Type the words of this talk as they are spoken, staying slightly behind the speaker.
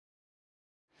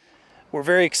We're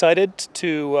very excited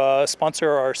to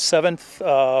sponsor our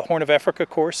 7th Horn of Africa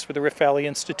course for the Rift Valley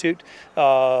Institute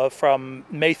from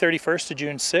May 31st to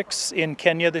June 6th in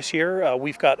Kenya this year.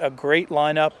 We've got a great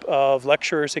lineup of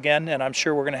lecturers again, and I'm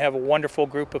sure we're going to have a wonderful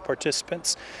group of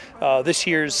participants. This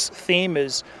year's theme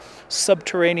is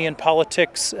subterranean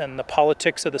politics and the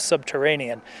politics of the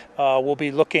subterranean. We'll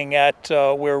be looking at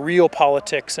where real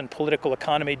politics and political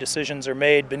economy decisions are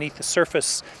made beneath the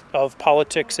surface of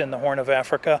politics in the Horn of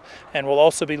Africa. And we'll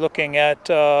also be looking at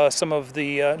some of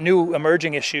the new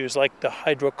emerging issues like the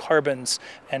hydrocarbons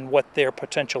and what their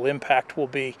potential impact will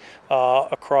be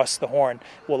across the Horn.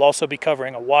 We'll also be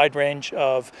covering a wide range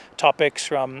of topics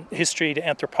from history to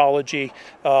anthropology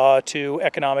to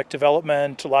economic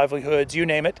development, to livelihoods, you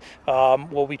name it.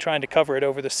 We'll be trying to cover it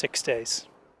over the 6 days.